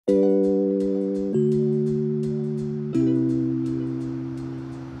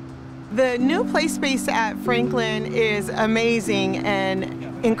The new play space at Franklin is amazing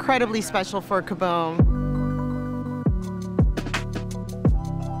and incredibly special for KABOOM.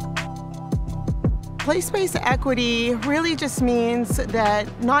 Playspace Equity really just means that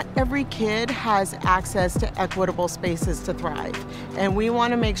not every kid has access to equitable spaces to thrive. And we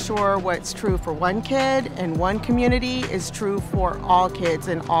want to make sure what's true for one kid and one community is true for all kids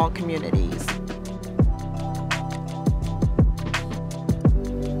in all communities.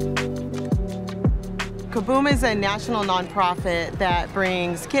 KABOOM is a national nonprofit that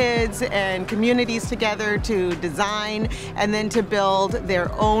brings kids and communities together to design and then to build their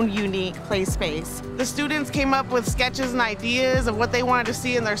own unique play space. The students came up with sketches and ideas of what they wanted to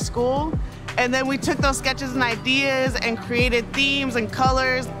see in their school, and then we took those sketches and ideas and created themes and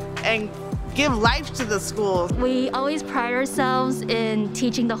colors and give life to the school. We always pride ourselves in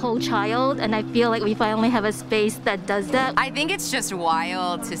teaching the whole child, and I feel like we finally have a space that does that. I think it's just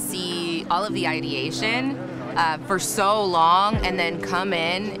wild to see all of the ideation for so long and then come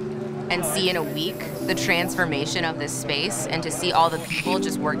in and see in a week the transformation of this space and to see all the people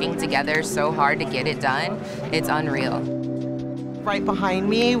just working together so hard to get it done. It's unreal. Right behind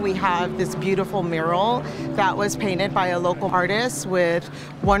me, we have this beautiful mural that was painted by a local artist with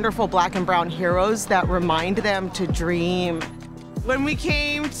wonderful black and brown heroes that remind them to dream. When we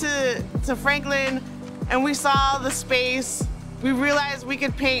came to Franklin and we saw the space, we realized we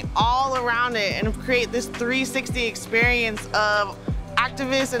could paint all around it and create this 360 experience of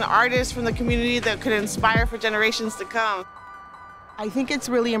activists and artists from the community that could inspire for generations to come. I think it's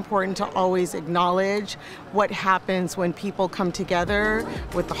really important to always acknowledge what happens when people come together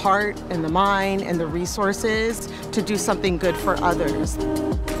with the heart and the mind and the resources to do something good for others.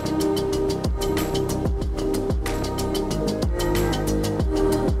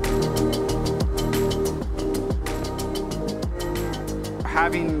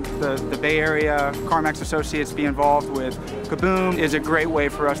 Having the Bay Area CarMax Associates be involved with KABOOM is a great way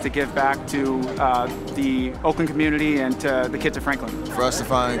for us to give back to the Oakland community and to the kids of Franklin. For us to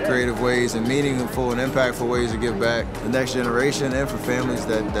find creative ways and meaningful and impactful ways to give back to the next generation and for families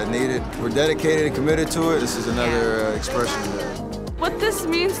that need it. We're dedicated and committed to it. This is another expression of that. What this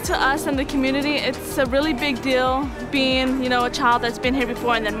means to us and the community, it's a really big deal being, a child that's been here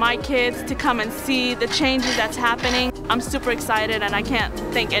before and then my kids to come and see the changes that's happening. I'm super excited and I can't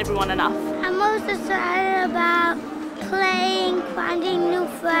thank everyone enough. I'm most excited about playing, finding new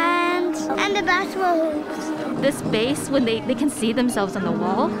friends, and the basketball hoops. This space, when they can see themselves on the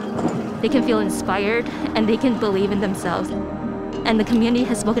wall, they can feel inspired and they can believe in themselves. And the community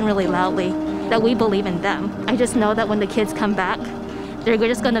has spoken really loudly that we believe in them. I just know that when the kids come back, they're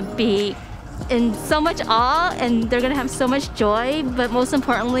just gonna be in so much awe and they're gonna have so much joy, but most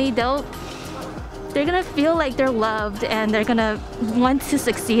importantly, they're gonna feel like they're loved and they're gonna want to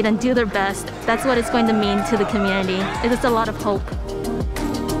succeed and do their best. That's what it's going to mean to the community. It's a lot of hope.